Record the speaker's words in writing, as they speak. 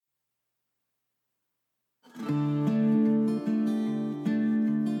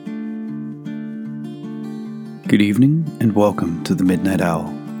Good evening and welcome to the Midnight Owl.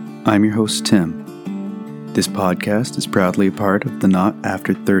 I'm your host, Tim. This podcast is proudly a part of the Not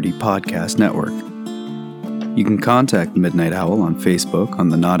After 30 podcast network. You can contact the Midnight Owl on Facebook on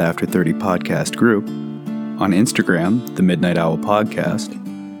the Not After 30 podcast group, on Instagram, the Midnight Owl podcast,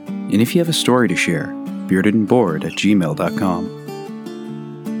 and if you have a story to share, beardedandbored@gmail.com.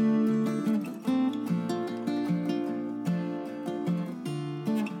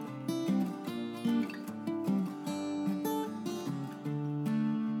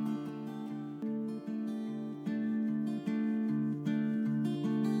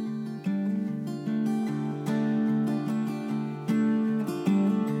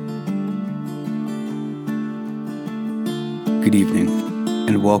 Good evening,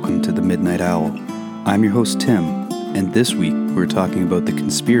 and welcome to the Midnight Owl. I'm your host, Tim, and this week we're talking about the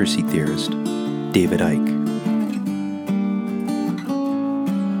conspiracy theorist, David Icke.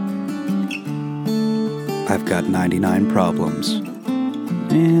 I've got 99 problems,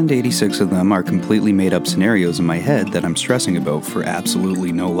 and 86 of them are completely made-up scenarios in my head that I'm stressing about for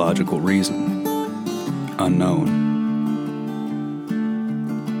absolutely no logical reason. Unknown.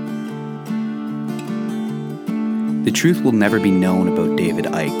 The truth will never be known about David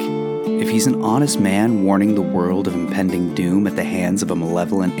Icke. If he's an honest man warning the world of impending doom at the hands of a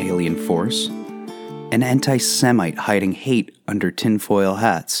malevolent alien force, an anti-Semite hiding hate under tinfoil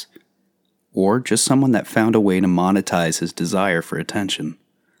hats, or just someone that found a way to monetize his desire for attention.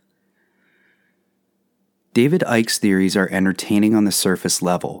 David Icke's theories are entertaining on the surface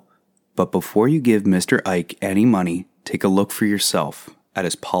level, but before you give Mr. Icke any money, take a look for yourself at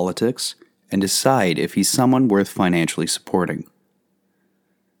his politics and decide if he's someone worth financially supporting.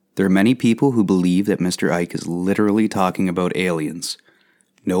 There are many people who believe that Mr. Icke is literally talking about aliens.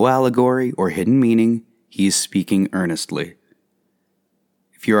 No allegory or hidden meaning, he is speaking earnestly.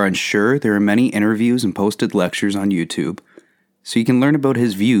 If you're unsure, there are many interviews and posted lectures on YouTube, so you can learn about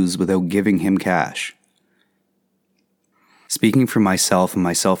his views without giving him cash. Speaking for myself and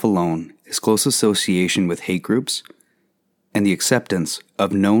myself alone, his close association with hate groups and the acceptance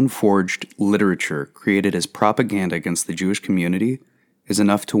of known forged literature created as propaganda against the Jewish community is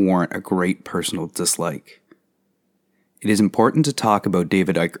enough to warrant a great personal dislike. It is important to talk about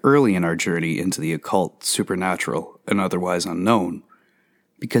David Icke early in our journey into the occult, supernatural, and otherwise unknown,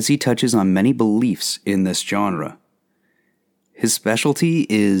 because he touches on many beliefs in this genre. His specialty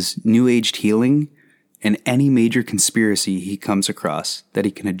is New Age healing and any major conspiracy he comes across that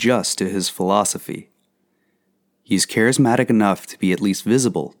he can adjust to his philosophy. He's charismatic enough to be at least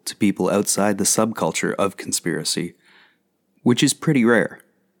visible to people outside the subculture of conspiracy, which is pretty rare.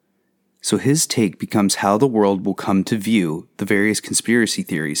 So his take becomes how the world will come to view the various conspiracy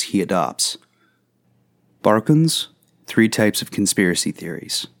theories he adopts. Barkun's 3 types of conspiracy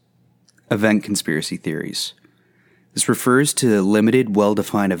theories. Event conspiracy theories. This refers to limited,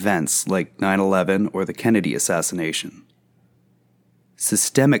 well-defined events like 9/11 or the Kennedy assassination.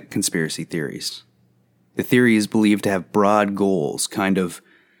 Systemic conspiracy theories. The theory is believed to have broad goals, kind of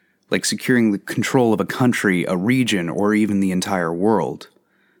like securing the control of a country, a region, or even the entire world.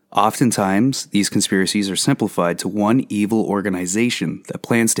 Oftentimes, these conspiracies are simplified to one evil organization that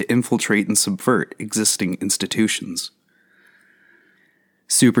plans to infiltrate and subvert existing institutions.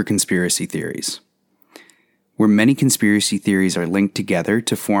 Super conspiracy theories, where many conspiracy theories are linked together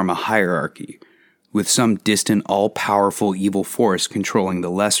to form a hierarchy, with some distant, all-powerful evil force controlling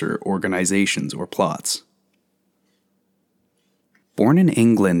the lesser organizations or plots. Born in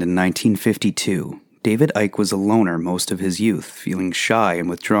England in 1952, David Icke was a loner most of his youth, feeling shy and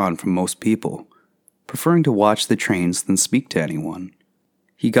withdrawn from most people, preferring to watch the trains than speak to anyone.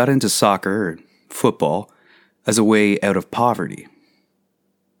 He got into soccer, or football, as a way out of poverty.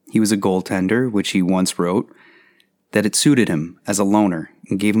 He was a goaltender, which he once wrote that it suited him as a loner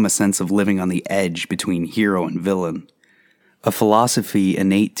and gave him a sense of living on the edge between hero and villain, a philosophy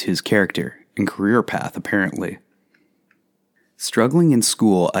innate to his character and career path, apparently. Struggling in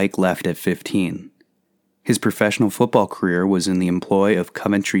school, Icke left at 15. His professional football career was in the employ of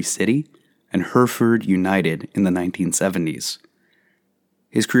Coventry City and Hereford United in the 1970s.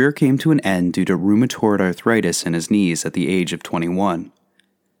 His career came to an end due to rheumatoid arthritis in his knees at the age of 21.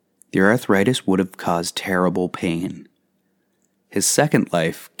 The arthritis would have caused terrible pain. His second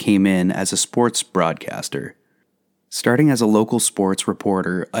life came in as a sports broadcaster. Starting as a local sports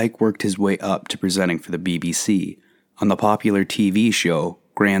reporter, Icke worked his way up to presenting for the BBC on the popular TV show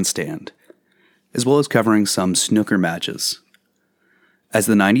Grandstand, as well as covering some snooker matches. As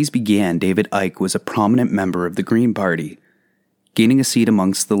the 90s began, David Icke was a prominent member of the Green Party, gaining a seat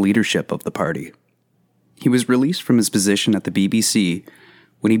amongst the leadership of the party. He was released from his position at the BBC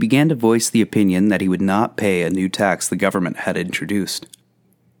when he began to voice the opinion that he would not pay a new tax the government had introduced.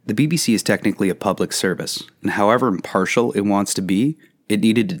 The BBC is technically a public service, and however impartial it wants to be, it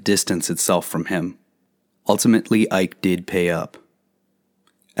needed to distance itself from him. Ultimately, Icke did pay up.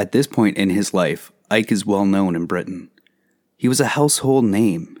 At this point in his life, Icke is well known in Britain. He was a household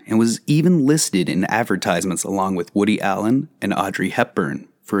name and was even listed in advertisements along with Woody Allen and Audrey Hepburn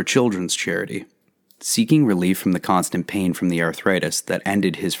for a children's charity. Seeking relief from the constant pain from the arthritis that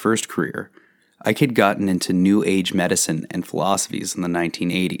ended his first career, Icke had gotten into New Age medicine and philosophies in the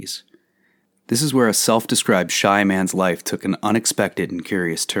 1980s. This is where a self-described shy man's life took an unexpected and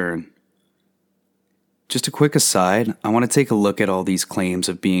curious turn. Just a quick aside, I want to take a look at all these claims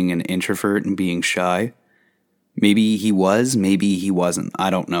of being an introvert and being shy. Maybe he was, maybe he wasn't. I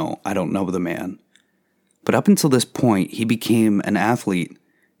don't know. I don't know the man. But up until this point, he became an athlete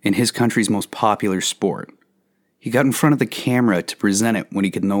in his country's most popular sport. He got in front of the camera to present it when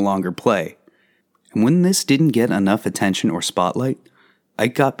he could no longer play. And when this didn't get enough attention or spotlight,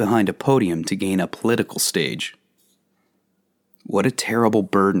 Icke got behind a podium to gain a political stage. What a terrible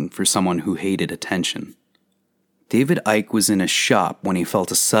burden for someone who hated attention. David Icke was in a shop when he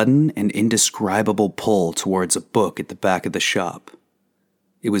felt a sudden and indescribable pull towards a book at the back of the shop.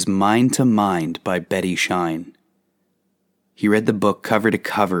 It was Mind to Mind by Betty Shine. He read the book cover to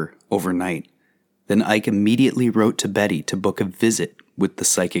cover overnight. Then Icke immediately wrote to Betty to book a visit with the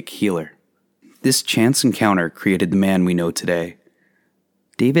psychic healer. This chance encounter created the man we know today.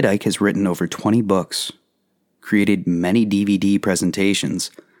 David Icke has written over 20 books, created many DVD presentations,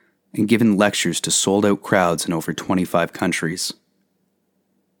 and given lectures to sold-out crowds in over 25 countries.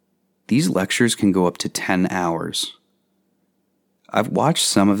 These lectures can go up to 10 hours. I've watched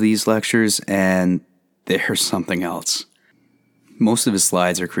some of these lectures, and they're something else. Most of his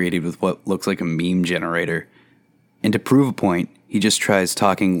slides are created with what looks like a meme generator. And to prove a point, he just tries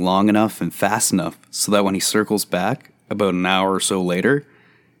talking long enough and fast enough so that when he circles back, about an hour or so later,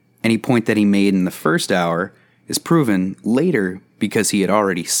 any point that he made in the first hour is proven later because he had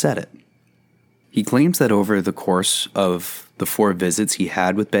already said it. He claims that over the course of the 4 visits he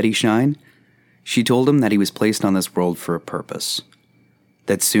had with Betty Shine, she told him that he was placed on this world for a purpose,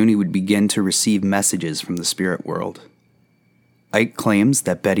 that soon he would begin to receive messages from the spirit world. Icke claims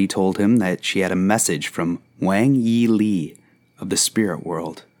that Betty told him that she had a message from Wang Yi Li of the spirit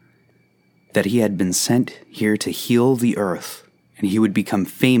world, that he had been sent here to heal the earth, and he would become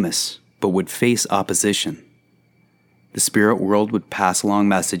famous but would face opposition. The spirit world would pass along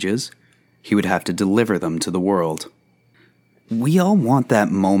messages. He would have to deliver them to the world. We all want that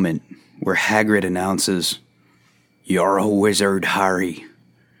moment where Hagrid announces, "You're a wizard, Harry."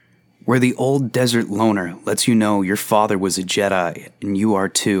 Where the old desert loner lets you know your father was a Jedi and you are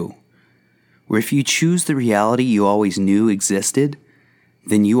too. Where if you choose the reality you always knew existed,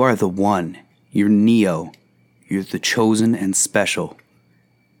 then you are the one. You're Neo. You're the chosen and special.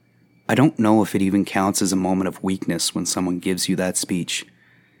 I don't know if it even counts as a moment of weakness when someone gives you that speech.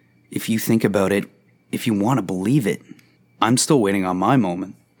 If you think about it, if you want to believe it, I'm still waiting on my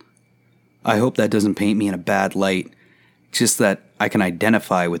moment. I hope that doesn't paint me in a bad light. It's just that I can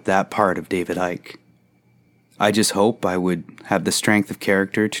identify with that part of David Icke. I just hope I would have the strength of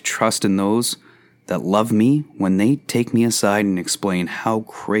character to trust in those that love me when they take me aside and explain how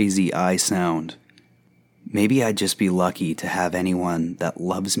crazy I sound. Maybe I'd just be lucky to have anyone that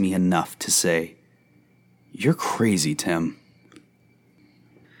loves me enough to say, "You're crazy, Tim."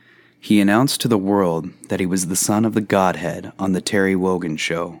 He announced to the world that he was the son of the Godhead on the Terry Wogan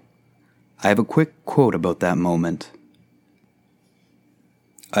show. I have a quick quote about that moment.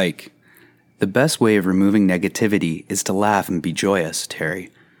 Icke, the best way of removing negativity is to laugh and be joyous, Terry.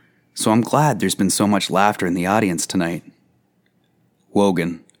 So I'm glad there's been so much laughter in the audience tonight.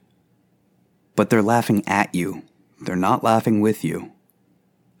 Wogan, but they're laughing at you. They're not laughing with you.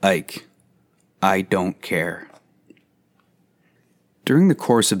 Icke, I don't care. During the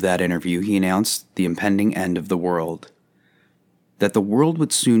course of that interview, he announced the impending end of the world, that the world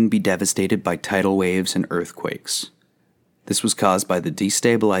would soon be devastated by tidal waves and earthquakes. This was caused by the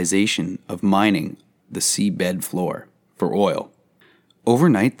destabilization of mining the seabed floor for oil.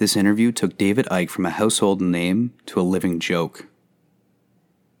 Overnight, this interview took David Icke from a household name to a living joke.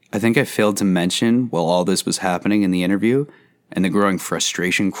 I think I failed to mention, while all this was happening in the interview, and the growing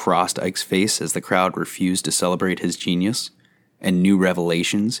frustration crossed Icke's face as the crowd refused to celebrate his genius and new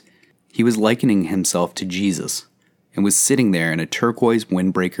revelations, he was likening himself to Jesus and was sitting there in a turquoise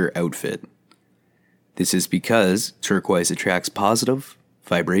windbreaker outfit. This is because turquoise attracts positive,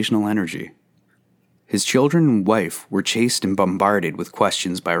 vibrational energy. His children and wife were chased and bombarded with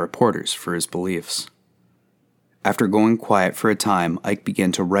questions by reporters for his beliefs. After going quiet for a time, Icke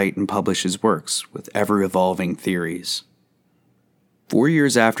began to write and publish his works with ever-evolving theories. 4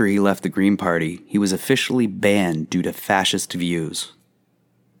 years after he left the Green Party, he was officially banned due to fascist views.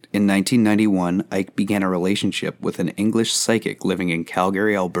 In 1991, Icke began a relationship with an English psychic living in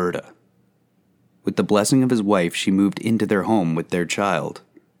Calgary, Alberta. With the blessing of his wife, she moved into their home with their child.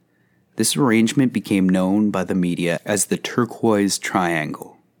 This arrangement became known by the media as the Turquoise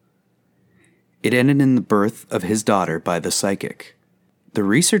Triangle. It ended in the birth of his daughter by the psychic. The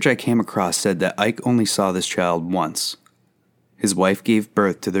research I came across said that Icke only saw this child once. His wife gave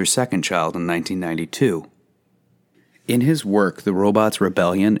birth to their second child in 1992. In his work, The Robots'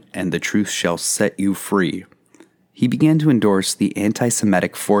 Rebellion and The Truth Shall Set You Free, he began to endorse the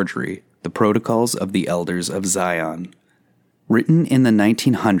anti-Semitic forgery, The Protocols of the Elders of Zion. Written in the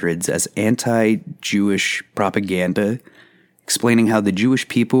 1900s as anti-Jewish propaganda, explaining how the Jewish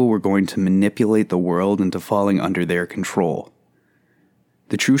people were going to manipulate the world into falling under their control.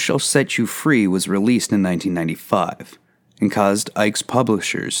 The Truth Shall Set You Free was released in 1995 and caused Icke's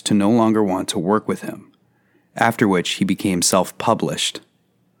publishers to no longer want to work with him, after which he became self-published.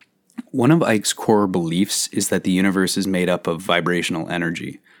 One of Icke's core beliefs is that the universe is made up of vibrational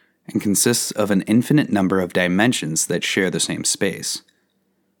energy and consists of an infinite number of dimensions that share the same space.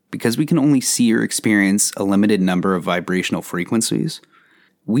 Because we can only see or experience a limited number of vibrational frequencies,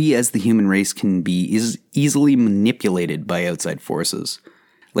 we as the human race can be easily manipulated by outside forces,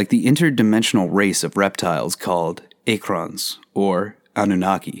 like the interdimensional race of reptiles called Akrons, or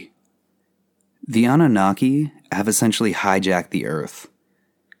Anunnaki. The Anunnaki have essentially hijacked the Earth.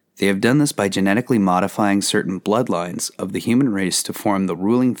 They have done this by genetically modifying certain bloodlines of the human race to form the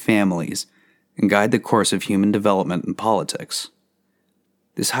ruling families and guide the course of human development and politics.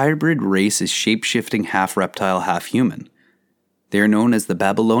 This hybrid race is shape-shifting half-reptile, half-human. They are known as the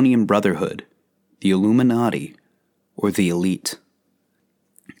Babylonian Brotherhood, the Illuminati, or the Elite.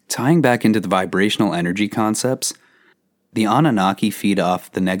 Tying back into the vibrational energy concepts, the Anunnaki feed off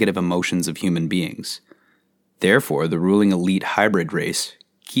the negative emotions of human beings. Therefore, the ruling elite hybrid race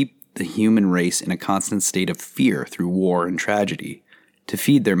keep the human race in a constant state of fear through war and tragedy to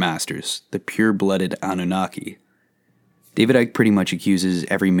feed their masters, the pure-blooded Anunnaki. David Icke pretty much accuses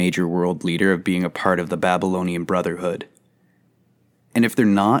every major world leader of being a part of the Babylonian Brotherhood. And if they're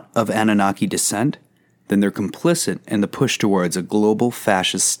not of Anunnaki descent, then they're complicit in the push towards a global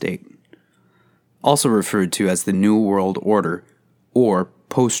fascist state, also referred to as the New World Order, or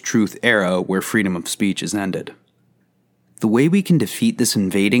post-truth era where freedom of speech is ended. The way we can defeat this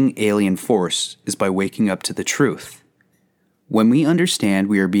invading alien force is by waking up to the truth. When we understand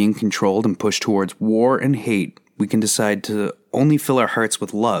we are being controlled and pushed towards war and hate, we can decide to only fill our hearts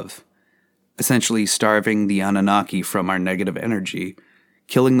with love, essentially starving the Anunnaki from our negative energy,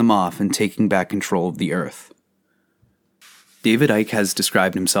 killing them off and taking back control of the earth. David Icke has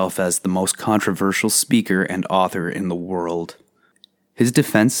described himself as the most controversial speaker and author in the world. His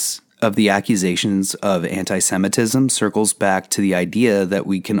defense of the accusations of anti-Semitism circles back to the idea that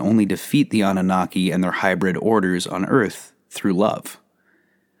we can only defeat the Anunnaki and their hybrid orders on Earth through love.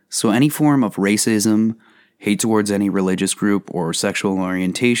 So any form of racism, hate towards any religious group, or sexual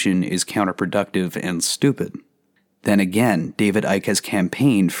orientation is counterproductive and stupid. Then again, David Icke has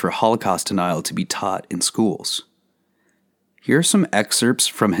campaigned for Holocaust denial to be taught in schools. Here are some excerpts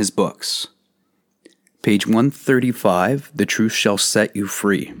from his books. Page 135, The Truth Shall Set You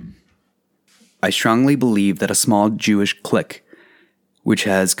Free. I strongly believe that a small Jewish clique, which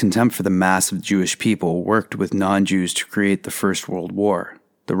has contempt for the mass of Jewish people, worked with non-Jews to create the First World War,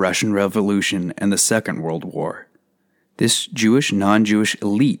 the Russian Revolution, and the Second World War. This Jewish, non-Jewish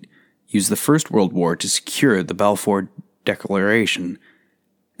elite used the First World War to secure the Balfour Declaration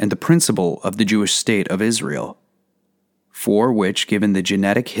and the principle of the Jewish state of Israel, for which, given the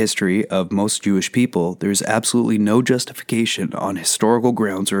genetic history of most Jewish people, there is absolutely no justification on historical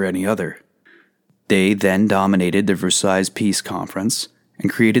grounds or any other. They then dominated the Versailles Peace Conference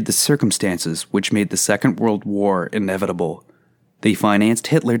and created the circumstances which made the Second World War inevitable. They financed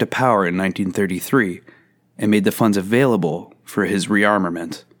Hitler to power in 1933 and made the funds available for his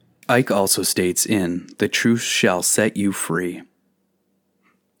rearmament. Icke also states in The Truth Shall Set You Free.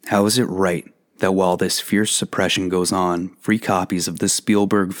 How is it right that while this fierce suppression goes on, free copies of the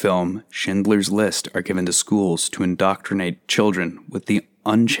Spielberg film Schindler's List are given to schools to indoctrinate children with the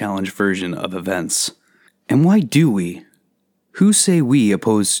unchallenged version of events? And why do we? Who say we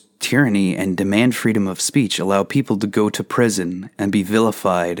oppose tyranny and demand freedom of speech, allow people to go to prison and be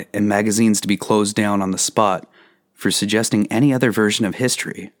vilified, and magazines to be closed down on the spot for suggesting any other version of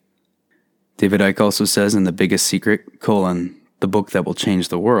history? David Icke also says in The Biggest Secret, the book that will change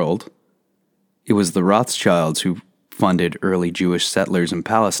the world, It was the Rothschilds who funded early Jewish settlers in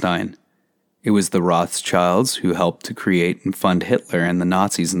Palestine. It was the Rothschilds who helped to create and fund Hitler and the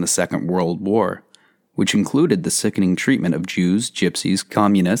Nazis in the Second World War, which included the sickening treatment of Jews, gypsies,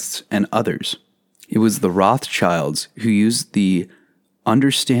 communists, and others. It was the Rothschilds who used the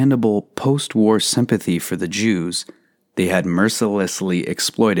understandable post-war sympathy for the Jews they had mercilessly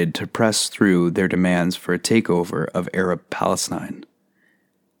exploited to press through their demands for a takeover of Arab Palestine.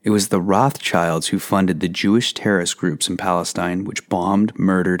 It was the Rothschilds who funded the Jewish terrorist groups in Palestine which bombed,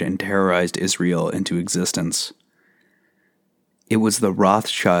 murdered, and terrorized Israel into existence. It was the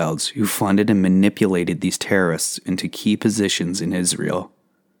Rothschilds who funded and manipulated these terrorists into key positions in Israel.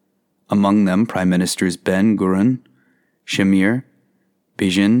 Among them, Prime Ministers Ben-Gurion, Shamir,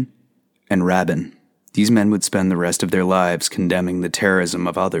 Begin, and Rabin. These men would spend the rest of their lives condemning the terrorism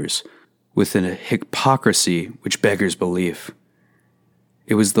of others, with a hypocrisy which beggars belief.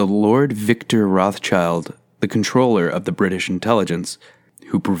 It was the Lord Victor Rothschild, the controller of the British intelligence,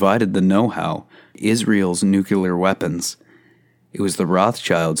 who provided the know-how, Israel's nuclear weapons. It was the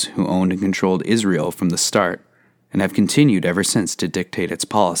Rothschilds who owned and controlled Israel from the start, and have continued ever since to dictate its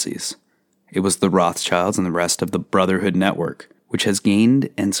policies. It was the Rothschilds and the rest of the Brotherhood Network, which has gained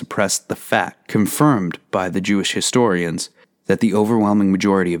and suppressed the fact, confirmed by the Jewish historians, that the overwhelming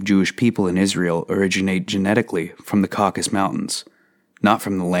majority of Jewish people in Israel originate genetically from the Caucasus Mountains, not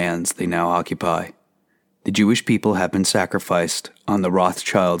from the lands they now occupy. The Jewish people have been sacrificed on the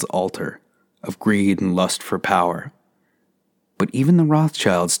Rothschilds' altar of greed and lust for power. But even the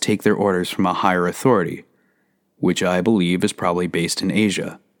Rothschilds take their orders from a higher authority, which I believe is probably based in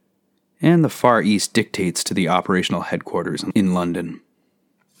Asia, and the Far East dictates to the operational headquarters in London.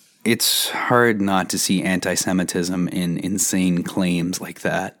 It's hard not to see anti-Semitism in insane claims like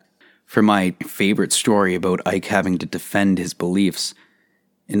that. For my favorite story about Ike having to defend his beliefs,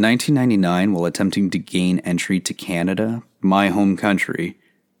 in 1999, while attempting to gain entry to Canada, my home country,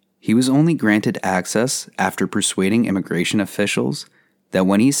 he was only granted access after persuading immigration officials that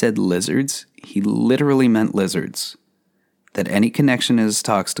when he said lizards, he literally meant lizards. That any connection in his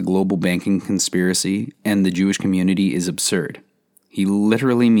talks to global banking conspiracy and the Jewish community is absurd. He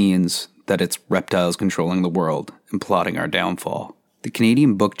literally means that it's reptiles controlling the world and plotting our downfall. The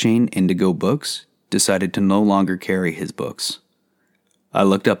Canadian book chain Indigo Books decided to no longer carry his books. I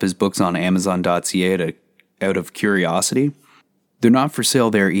looked up his books on Amazon.ca out of curiosity. They're not for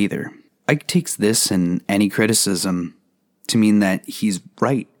sale there either. Ike takes this and any criticism to mean that he's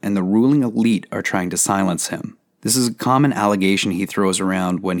right and the ruling elite are trying to silence him. This is a common allegation he throws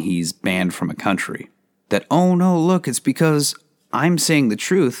around when he's banned from a country. That, oh no, look, it's because I'm saying the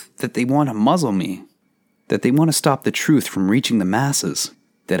truth that they want to muzzle me. That they want to stop the truth from reaching the masses.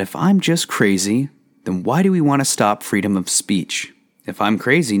 That if I'm just crazy, then why do we want to stop freedom of speech? If I'm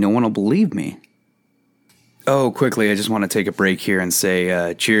crazy, no one will believe me. Oh, quickly, I just want to take a break here and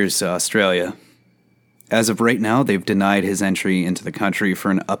say cheers to Australia. As of right now, they've denied his entry into the country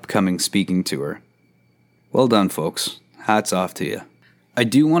for an upcoming speaking tour. Well done, folks. Hats off to you. I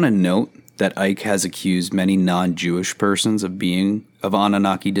do want to note that Ike has accused many non-Jewish persons of being of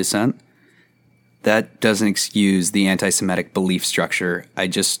Anunnaki descent. That doesn't excuse the anti-Semitic belief structure. I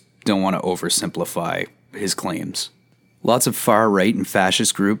just don't want to oversimplify his claims. Lots of far-right and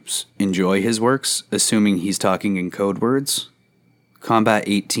fascist groups enjoy his works, assuming he's talking in code words. Combat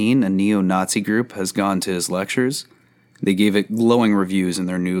 18, a neo-Nazi group, has gone to his lectures. They gave it glowing reviews in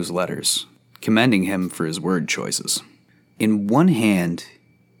their newsletters, commending him for his word choices. In one hand,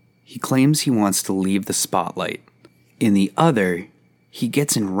 he claims he wants to leave the spotlight. In the other, he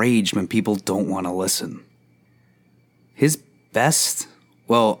gets enraged when people don't want to listen. His best,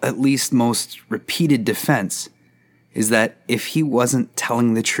 well, at least most repeated defense is that if he wasn't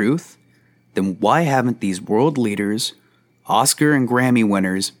telling the truth, then why haven't these world leaders, Oscar and Grammy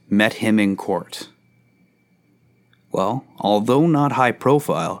winners, met him in court? Well, although not high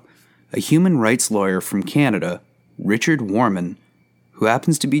profile, a human rights lawyer from Canada, Richard Warman, who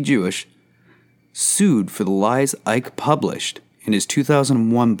happens to be Jewish, sued for the lies Ike published in his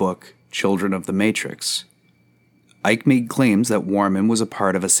 2001 book, Children of the Matrix. Ike made claims that Warman was a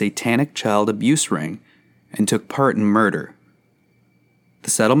part of a satanic child abuse ring and took part in murder. The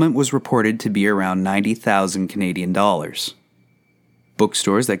settlement was reported to be around 90,000 Canadian dollars.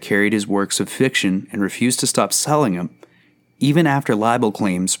 Bookstores that carried his works of fiction and refused to stop selling them, even after libel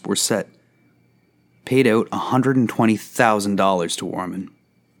claims were set, paid out $120,000 to Warman.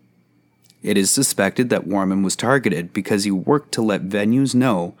 It is suspected that Warman was targeted because he worked to let venues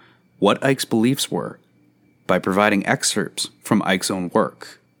know what Ike's beliefs were by providing excerpts from Ike's own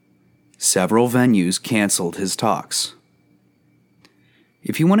work. Several venues canceled his talks.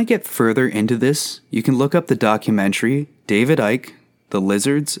 If you want to get further into this, you can look up the documentary David Icke, The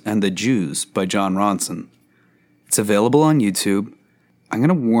Lizards and the Jews by Jon Ronson. It's available on YouTube. I'm going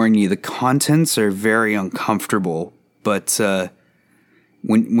to warn you, the contents are very uncomfortable, but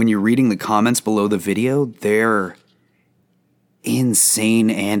when you're reading the comments below the video, they're insane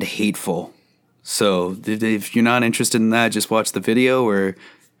and hateful. So if you're not interested in that, just watch the video, or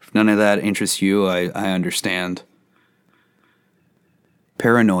if none of that interests you, I understand.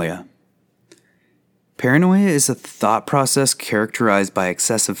 Paranoia. Paranoia is a thought process characterized by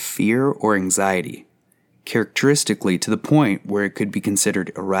excessive fear or anxiety, characteristically to the point where it could be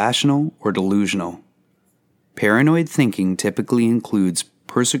considered irrational or delusional. Paranoid thinking typically includes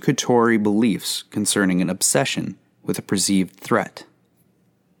persecutory beliefs concerning an obsession with a perceived threat.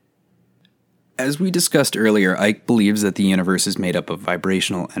 As we discussed earlier, Icke believes that the universe is made up of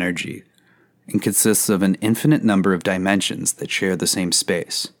vibrational energy and consists of an infinite number of dimensions that share the same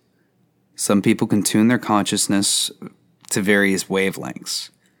space. Some people can tune their consciousness to various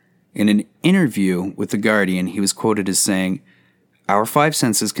wavelengths. In an interview with The Guardian, he was quoted as saying, "Our five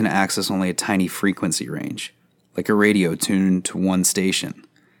senses can access only a tiny frequency range, like a radio tuned to one station.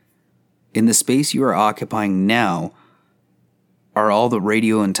 In the space you are occupying now are all the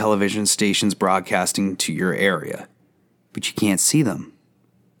radio and television stations broadcasting to your area, but you can't see them,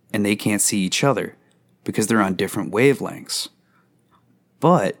 and they can't see each other because they're on different wavelengths.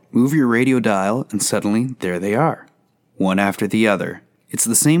 But move your radio dial and suddenly there they are, one after the other. It's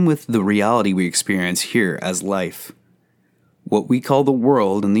the same with the reality we experience here as life. What we call the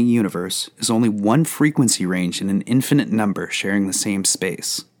world and the universe is only one frequency range in an infinite number sharing the same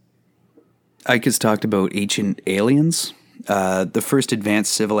space." Icke has talked about ancient aliens. The first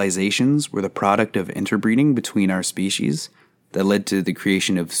advanced civilizations were the product of interbreeding between our species that led to the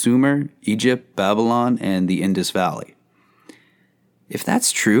creation of Sumer, Egypt, Babylon, and the Indus Valley. If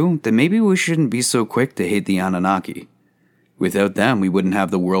that's true, then maybe we shouldn't be so quick to hate the Anunnaki. Without them, we wouldn't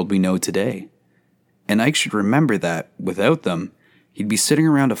have the world we know today. And Icke should remember that, without them, he'd be sitting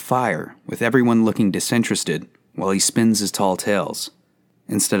around a fire with everyone looking disinterested while he spins his tall tales,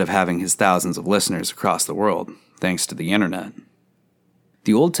 instead of having his thousands of listeners across the world, thanks to the internet.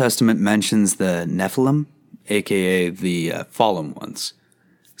 The Old Testament mentions the Nephilim, aka the fallen ones.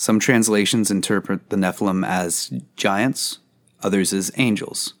 Some translations interpret the Nephilim as giants, others as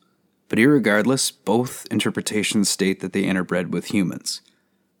angels. But irregardless, both interpretations state that they interbred with humans.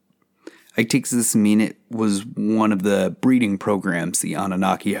 Icke takes this to mean it was one of the breeding programs the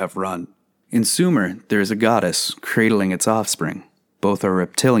Anunnaki have run. In Sumer, there is a goddess cradling its offspring. Both are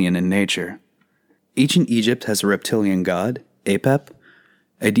reptilian in nature. Ancient Egypt has a reptilian god, Apep,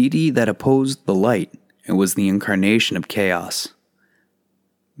 a deity that opposed the light and was the incarnation of chaos.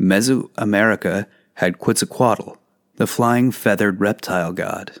 Mesoamerica had Quetzalcoatl, the flying feathered reptile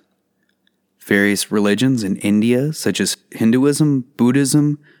god. Various religions in India, such as Hinduism,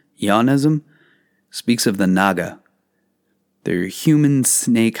 Buddhism, Jainism, speaks of the Naga. They're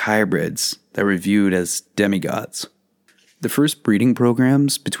human-snake hybrids that were viewed as demigods. The first breeding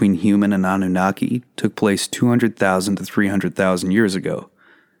programs between human and Anunnaki took place 200,000 to 300,000 years ago.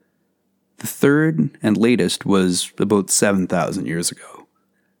 The third and latest was about 7,000 years ago.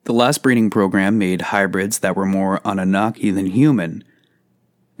 The last breeding program made hybrids that were more Anunnaki than human,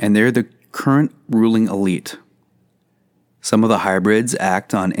 and they're the current ruling elite. Some of the hybrids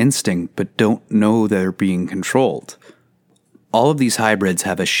act on instinct but don't know they're being controlled. All of these hybrids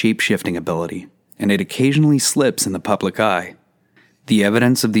have a shape-shifting ability, and it occasionally slips in the public eye. The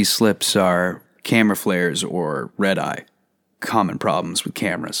evidence of these slips are camera flares or red eye, common problems with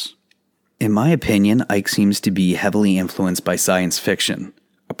cameras. In my opinion, Icke seems to be heavily influenced by science fiction,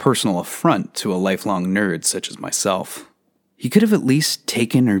 a personal affront to a lifelong nerd such as myself. He could have at least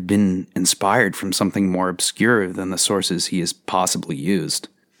taken or been inspired from something more obscure than the sources he has possibly used.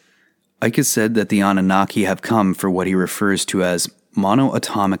 Icke has said that the Anunnaki have come for what he refers to as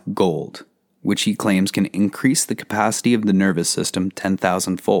monoatomic gold, which he claims can increase the capacity of the nervous system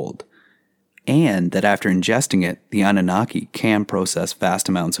 10,000-fold, and that after ingesting it, the Anunnaki can process vast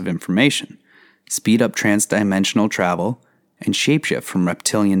amounts of information, speed up transdimensional travel, and shapeshift from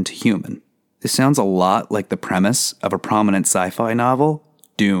reptilian to human. This sounds a lot like the premise of a prominent sci-fi novel,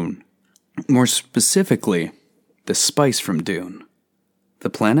 Dune. More specifically, the spice from Dune.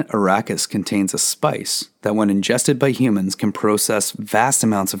 The planet Arrakis contains a spice that when ingested by humans can process vast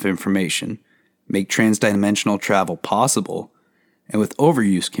amounts of information, make transdimensional travel possible, and with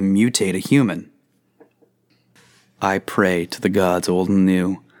overuse can mutate a human. I pray to the gods old and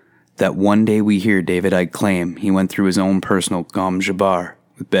new that one day we hear David Icke claim he went through his own personal Gom Jabbar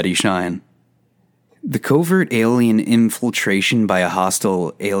with Betty Shine. The covert alien infiltration by a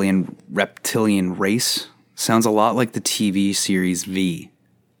hostile alien reptilian race sounds a lot like the TV series V.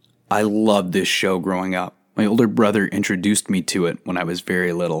 I loved this show growing up. My older brother introduced me to it when I was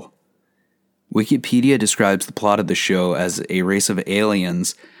very little. Wikipedia describes the plot of the show as a race of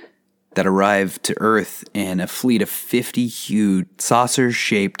aliens that arrive to Earth in a fleet of 50 huge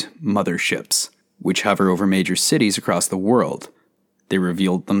saucer-shaped motherships, which hover over major cities across the world. They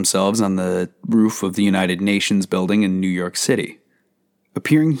revealed themselves on the roof of the United Nations building in New York City,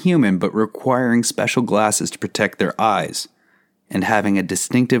 appearing human but requiring special glasses to protect their eyes, and having a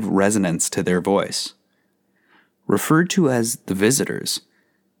distinctive resonance to their voice. Referred to as the Visitors,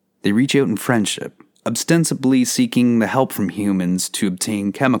 they reach out in friendship, ostensibly seeking the help from humans to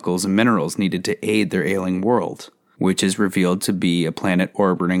obtain chemicals and minerals needed to aid their ailing world, which is revealed to be a planet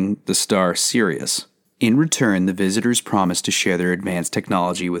orbiting the star Sirius. In return, the Visitors promise to share their advanced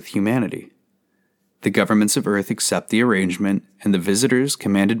technology with humanity. The governments of Earth accept the arrangement, and the Visitors,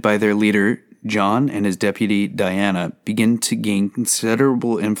 commanded by their leader, John, and his deputy, Diana, begin to gain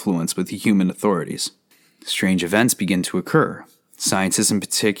considerable influence with the human authorities. Strange events begin to occur. Scientists in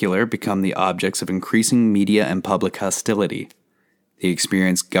particular become the objects of increasing media and public hostility. They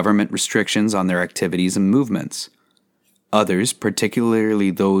experience government restrictions on their activities and movements. Others,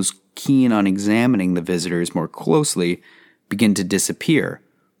 particularly those keen on examining the Visitors more closely, begin to disappear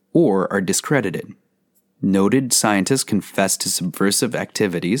or are discredited. Noted scientists confess to subversive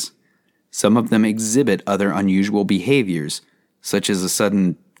activities. Some of them exhibit other unusual behaviors, such as a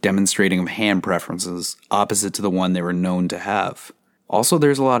sudden demonstrating of hand preferences opposite to the one they were known to have. Also,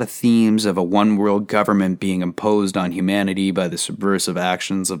 there's a lot of themes of a one-world government being imposed on humanity by the subversive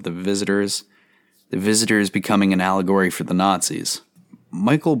actions of the Visitors becoming an allegory for the Nazis.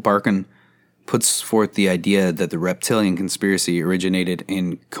 Michael Barkin puts forth the idea that the reptilian conspiracy originated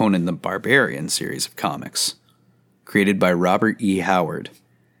in Conan the Barbarian series of comics, created by Robert E. Howard.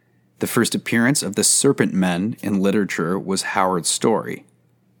 The first appearance of the Serpent Men in literature was Howard's story,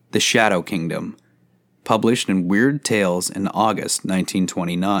 The Shadow Kingdom, published in Weird Tales in August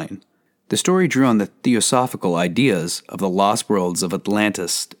 1929. The story drew on the theosophical ideas of the lost worlds of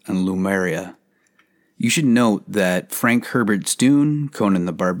Atlantis and Lemuria. You should note that Frank Herbert's Dune, Conan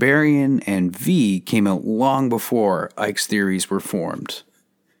the Barbarian, and V came out long before Icke's theories were formed.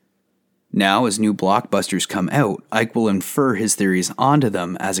 Now, as new blockbusters come out, Icke will infer his theories onto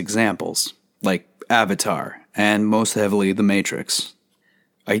them as examples, like Avatar, and most heavily The Matrix.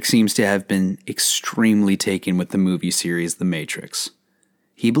 Icke seems to have been extremely taken with the movie series The Matrix.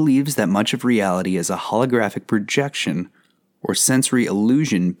 He believes that much of reality is a holographic projection or sensory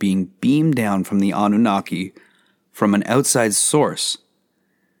illusion being beamed down from the Anunnaki from an outside source.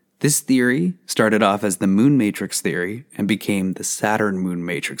 This theory started off as the Moon Matrix theory and became the Saturn Moon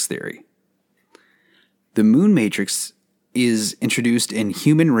Matrix theory. The Moon Matrix is introduced in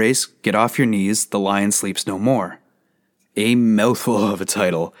Human Race, Get Off Your Knees, The Lion Sleeps No More, a mouthful of a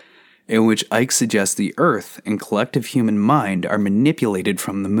title, in which Icke suggests the Earth and collective human mind are manipulated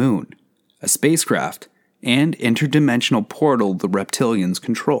from the moon, a spacecraft, and interdimensional portal the reptilians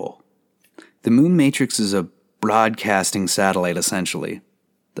control. The Moon Matrix is a broadcasting satellite, essentially.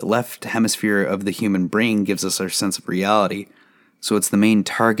 The left hemisphere of the human brain gives us our sense of reality, so it's the main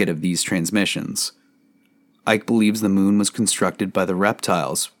target of these transmissions. Icke believes the moon was constructed by the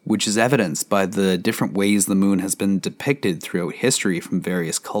reptiles, which is evidenced by the different ways the moon has been depicted throughout history from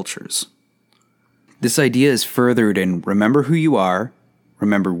various cultures. This idea is furthered in Remember Who You Are,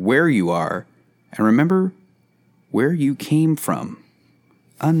 Remember Where You Are, and Remember Where You Came From.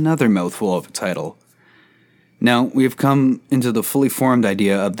 Another mouthful of a title. Now, we have come into the fully formed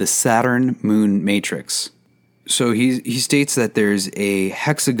idea of the Saturn Moon Matrix. So he states that there's a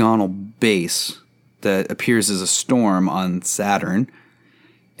hexagonal base that appears as a storm on Saturn,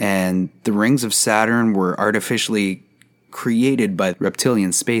 and the rings of Saturn were artificially created by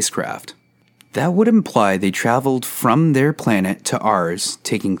reptilian spacecraft. That would imply they traveled from their planet to ours,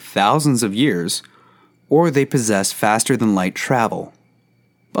 taking thousands of years, or they possess faster-than-light travel.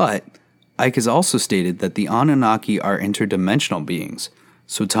 But Icke has also stated that the Anunnaki are interdimensional beings,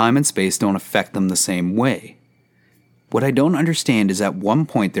 so time and space don't affect them the same way. What I don't understand is at one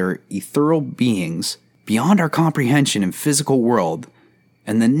point there are ethereal beings beyond our comprehension in physical world,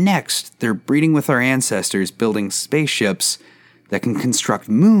 and the next they're breeding with our ancestors, building spaceships that can construct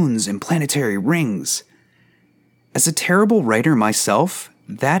moons and planetary rings. As a terrible writer myself,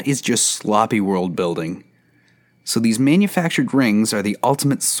 that is just sloppy world building. So these manufactured rings are the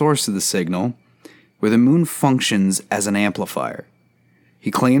ultimate source of the signal, where the moon functions as an amplifier. He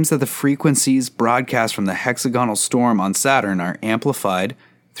claims that the frequencies broadcast from the hexagonal storm on Saturn are amplified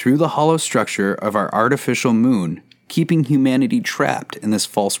through the hollow structure of our artificial moon, keeping humanity trapped in this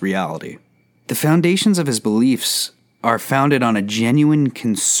false reality. The foundations of his beliefs are founded on a genuine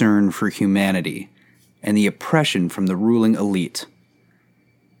concern for humanity and the oppression from the ruling elite.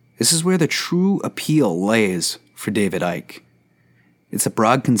 This is where the true appeal lays for David Icke. It's a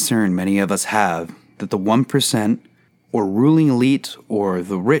broad concern many of us have that the 1% or ruling elite or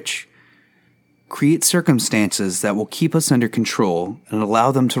the rich create circumstances that will keep us under control and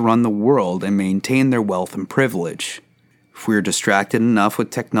allow them to run the world and maintain their wealth and privilege. If we are distracted enough with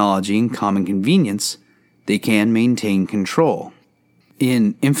technology and common convenience, they can maintain control.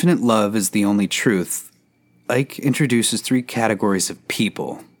 In Infinite Love is the Only Truth, Icke introduces 3 categories of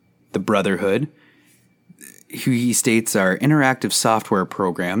people. The Brotherhood, who he states are interactive software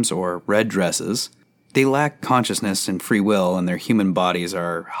programs or red dresses. They lack consciousness and free will, and their human bodies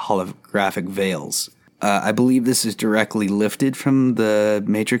are holographic veils. I believe this is directly lifted from the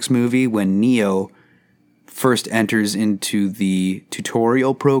Matrix movie when Neo first enters into the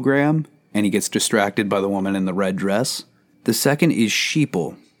tutorial program and he gets distracted by the woman in the red dress. The second is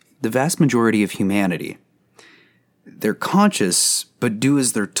sheeple, the vast majority of humanity. They're conscious, but do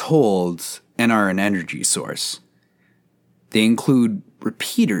as they're told and are an energy source. They include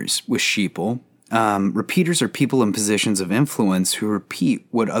repeaters with sheeple. Repeaters are people in positions of influence who repeat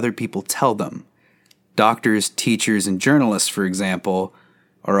what other people tell them. Doctors, teachers, and journalists, for example,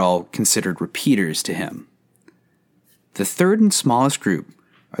 are all considered repeaters to him. The third and smallest group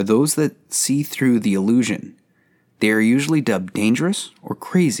are those that see through the illusion. They are usually dubbed dangerous or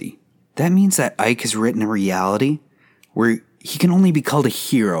crazy. That means that Icke has written a reality where he can only be called a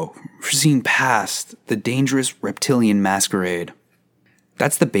hero for seeing past the dangerous reptilian masquerade.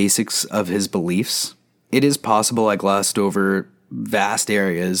 That's the basics of his beliefs. It is possible I glossed over vast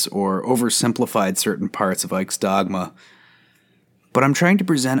areas or oversimplified certain parts of Icke's dogma, but I'm trying to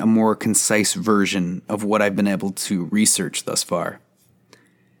present a more concise version of what I've been able to research thus far.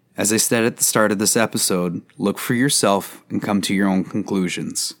 As I said at the start of this episode, look for yourself and come to your own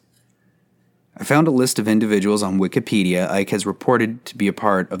conclusions. I found a list of individuals on Wikipedia Icke has reported to be a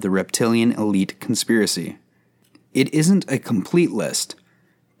part of the reptilian elite conspiracy. It isn't a complete list,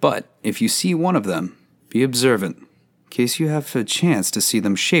 but if you see one of them, be observant, in case you have a chance to see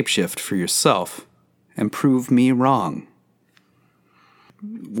them shapeshift for yourself and prove me wrong.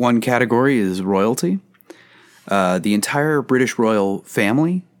 One category is royalty. The entire British royal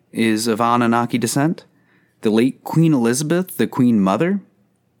family is of Anunnaki descent. The late Queen Elizabeth, the Queen Mother,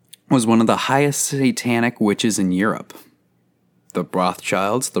 was one of the highest satanic witches in Europe. The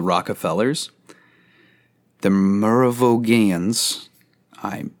Rothschilds, the Rockefellers, the Merovingians,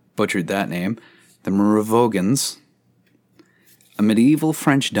 I butchered that name, the Merovingians, a medieval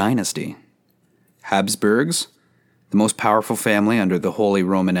French dynasty, Habsburgs, the most powerful family under the Holy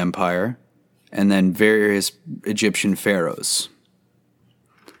Roman Empire, and then various Egyptian pharaohs.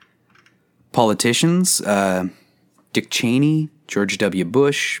 Politicians, Dick Cheney, George W.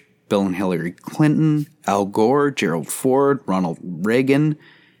 Bush, Bill and Hillary Clinton, Al Gore, Gerald Ford, Ronald Reagan,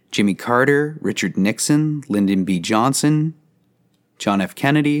 Jimmy Carter, Richard Nixon, Lyndon B. Johnson, John F.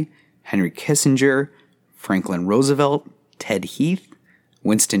 Kennedy, Henry Kissinger, Franklin Roosevelt, Ted Heath,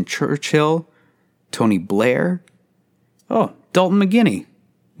 Winston Churchill, Tony Blair. Oh, Dalton McGuinty,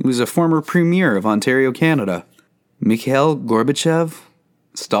 who was a former premier of Ontario, Canada. Mikhail Gorbachev,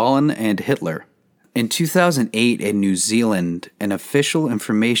 Stalin, and Hitler. In 2008 in New Zealand, an Official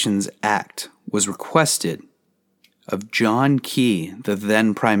Informations Act was requested of John Key, the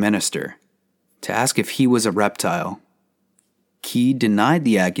then Prime Minister, to ask if he was a reptile. Key denied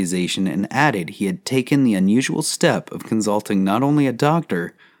the accusation and added he had taken the unusual step of consulting not only a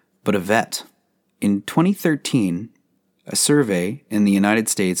doctor, but a vet. In 2013, a survey in the United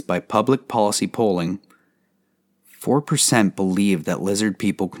States by Public Policy Polling, 4% believe that lizard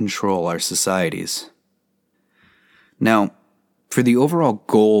people control our societies. Now, for the overall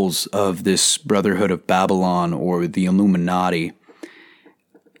goals of this Brotherhood of Babylon or the Illuminati,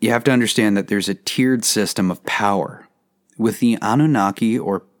 you have to understand that there's a tiered system of power, with the Anunnaki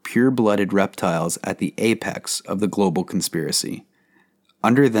or pure-blooded reptiles at the apex of the global conspiracy.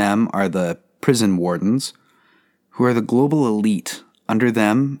 Under them are the prison wardens, who are the global elite. Under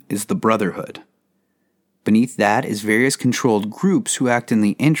them is the Brotherhood. Beneath that is various controlled groups who act in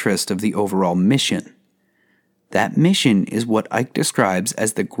the interest of the overall mission. That mission is what Icke describes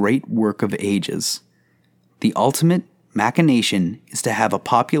as the great work of ages. The ultimate machination is to have a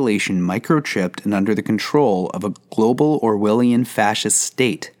population microchipped and under the control of a global Orwellian fascist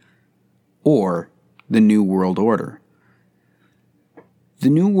state, or the New World Order. The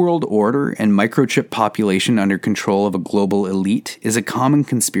New World Order and microchip population under control of a global elite is a common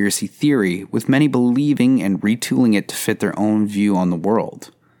conspiracy theory, with many believing and retooling it to fit their own view on the world.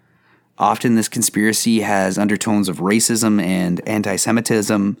 Often this conspiracy has undertones of racism and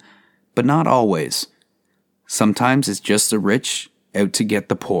anti-Semitism, but not always. Sometimes it's just the rich out to get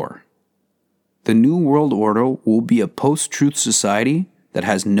the poor. The New World Order will be a post-truth society that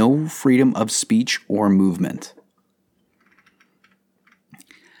has no freedom of speech or movement.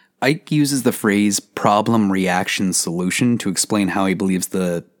 Icke uses the phrase problem, reaction, solution to explain how he believes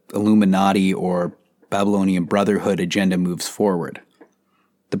the Illuminati or Babylonian Brotherhood agenda moves forward.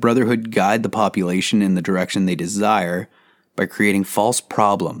 The Brotherhood guide the population in the direction they desire by creating false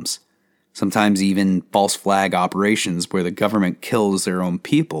problems, sometimes even false flag operations where the government kills their own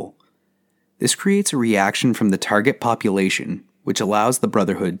people. This creates a reaction from the target population, which allows the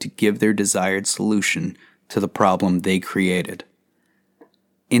Brotherhood to give their desired solution to the problem they created.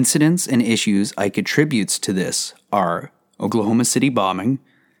 Incidents and issues Icke attributes to this are Oklahoma City bombing,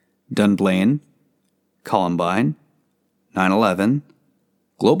 Dunblane, Columbine, 9/11,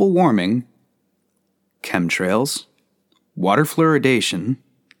 global warming, chemtrails, water fluoridation,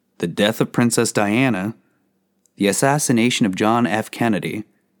 the death of Princess Diana, the assassination of John F. Kennedy,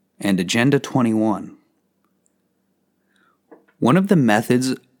 and Agenda 21. One of the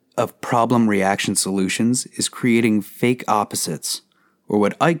methods of problem reaction solutions is creating fake opposites, or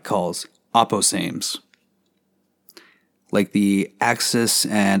what Icke calls opposames, like the Axis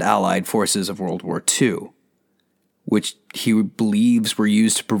and Allied forces of World War II, which he believes were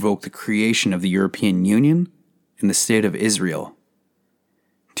used to provoke the creation of the European Union and the State of Israel.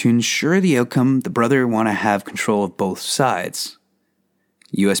 To ensure the outcome, the Brotherhood want to have control of both sides.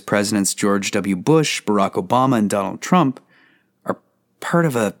 U.S. Presidents George W. Bush, Barack Obama, and Donald Trump are part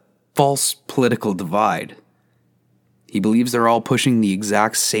of a false political divide. He believes they're all pushing the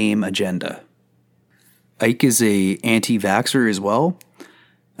exact same agenda. Icke is an anti-vaxxer as well,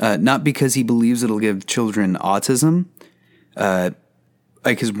 not because he believes it'll give children autism. Icke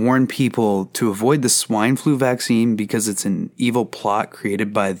has warned people to avoid the swine flu vaccine because it's an evil plot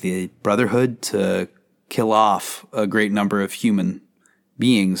created by the Brotherhood to kill off a great number of human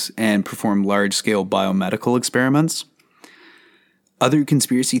beings and perform large-scale biomedical experiments. Other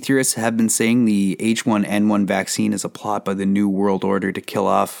conspiracy theorists have been saying the H1N1 vaccine is a plot by the New World Order to kill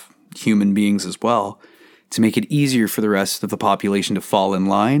off human beings as well, to make it easier for the rest of the population to fall in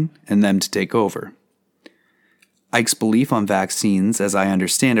line and them to take over. Icke's belief on vaccines, as I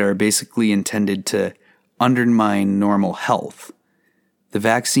understand it, are basically intended to undermine normal health. The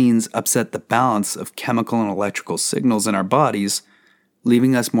vaccines upset the balance of chemical and electrical signals in our bodies,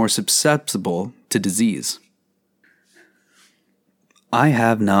 leaving us more susceptible to disease. I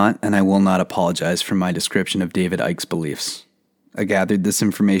have not, and I will not apologize for my description of David Icke's beliefs. I gathered this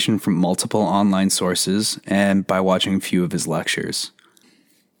information from multiple online sources and by watching a few of his lectures.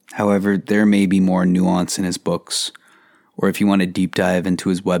 However, there may be more nuance in his books, or if you want to deep dive into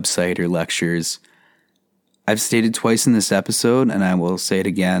his website or lectures. I've stated twice in this episode, and I will say it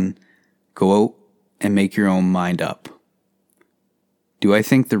again, go out and make your own mind up. Do I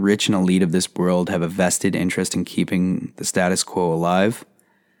think the rich and elite of this world have a vested interest in keeping the status quo alive?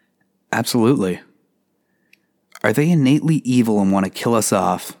 Absolutely. Are they innately evil and want to kill us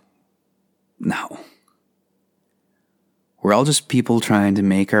off? No. We're all just people trying to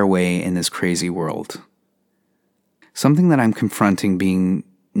make our way in this crazy world. Something that I'm confronting being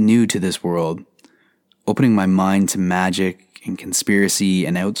new to this world, opening my mind to magic and conspiracy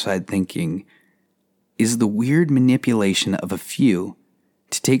and outside thinking, is the weird manipulation of a few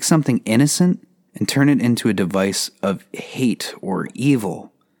to take something innocent and turn it into a device of hate or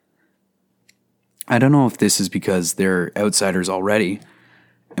evil. I don't know if this is because they're outsiders already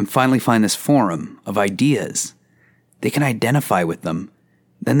and finally find this forum of ideas. They can identify with them.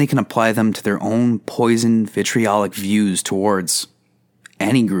 Then they can apply them to their own poisoned, vitriolic views towards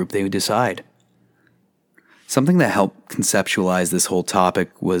any group they decide. Something that helped conceptualize this whole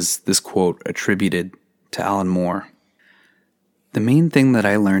topic was this quote attributed to Alan Moore. The main thing that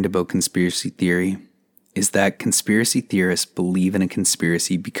I learned about conspiracy theory is that conspiracy theorists believe in a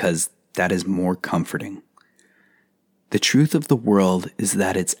conspiracy because that is more comforting. The truth of the world is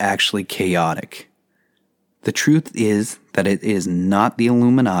that it's actually chaotic. The truth is that it is not the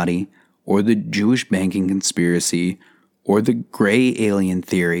Illuminati or the Jewish banking conspiracy or the gray alien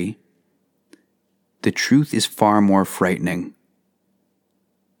theory. The truth is far more frightening.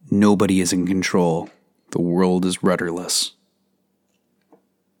 Nobody is in control. The world is rudderless.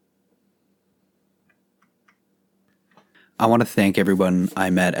 I want to thank everyone I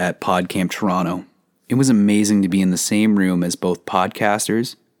met at PodCamp Toronto. It was amazing to be in the same room as both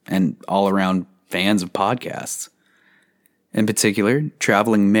podcasters and all-around fans of podcasts. In particular,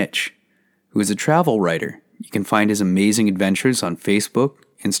 Traveling Mitch, who is a travel writer. You can find his amazing adventures on Facebook,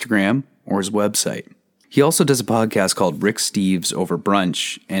 Instagram, or his website. He also does a podcast called Rick Steves Over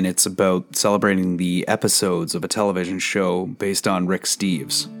Brunch, and it's about celebrating the episodes of a television show based on Rick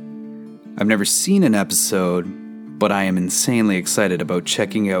Steves. I've never seen an episode, but I am insanely excited about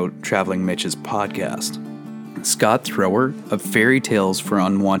checking out Traveling Mitch's podcast. Scott Thrower of Fairy Tales for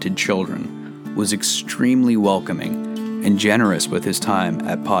Unwanted Children was extremely welcoming and generous with his time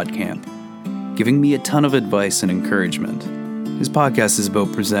at PodCamp, giving me a ton of advice and encouragement. His podcast is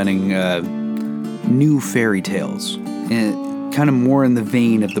about presenting new fairy tales, kind of more in the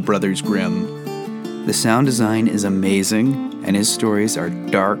vein of the Brothers Grimm. The sound design is amazing, and his stories are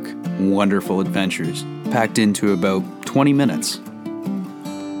dark, wonderful adventures, packed into about 20 minutes.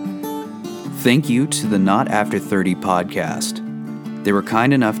 Thank you to the Not After 30 podcast. They were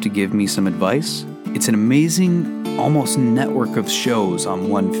kind enough to give me some advice. It's an amazing, almost network of shows on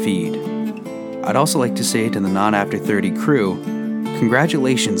one feed. I'd also like to say to the Not After 30 crew,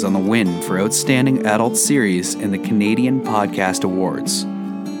 congratulations on the win for Outstanding Adult Series in the Canadian Podcast Awards.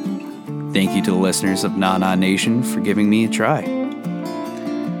 Thank you to the listeners of Na Na Nation for giving me a try.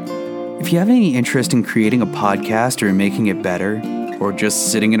 If you have any interest in creating a podcast or making it better, or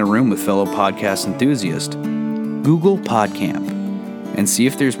just sitting in a room with fellow podcast enthusiasts, Google PodCamp and see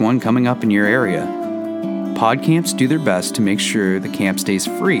if there's one coming up in your area. PodCamps do their best to make sure the camp stays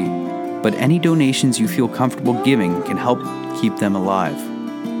free, but any donations you feel comfortable giving can help keep them alive.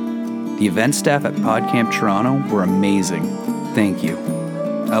 The event staff at PodCamp Toronto were amazing. Thank you.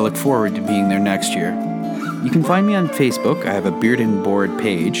 I look forward to being there next year. You can find me on Facebook. I have a Beard and Board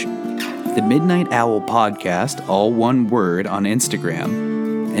page, the Midnight Owl Podcast, all one word, on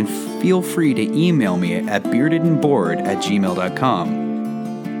Instagram, and feel free to email me at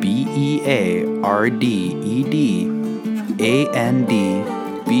beardedandbored@gmail.com.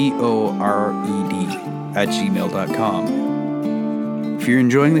 beardedandbored@gmail.com. If you're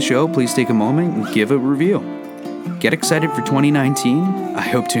enjoying the show, please take a moment and give a review. Get excited for 2019. I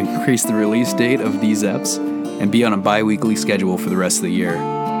hope to increase the release date of these eps and be on a bi-weekly schedule for the rest of the year.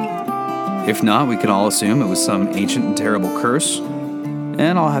 If not, we can all assume it was some ancient and terrible curse,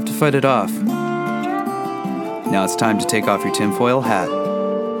 and I'll have to fight it off. Now it's time to take off your tinfoil hat.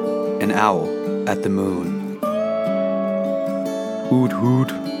 An owl at the moon. Hoot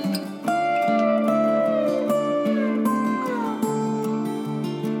hoot.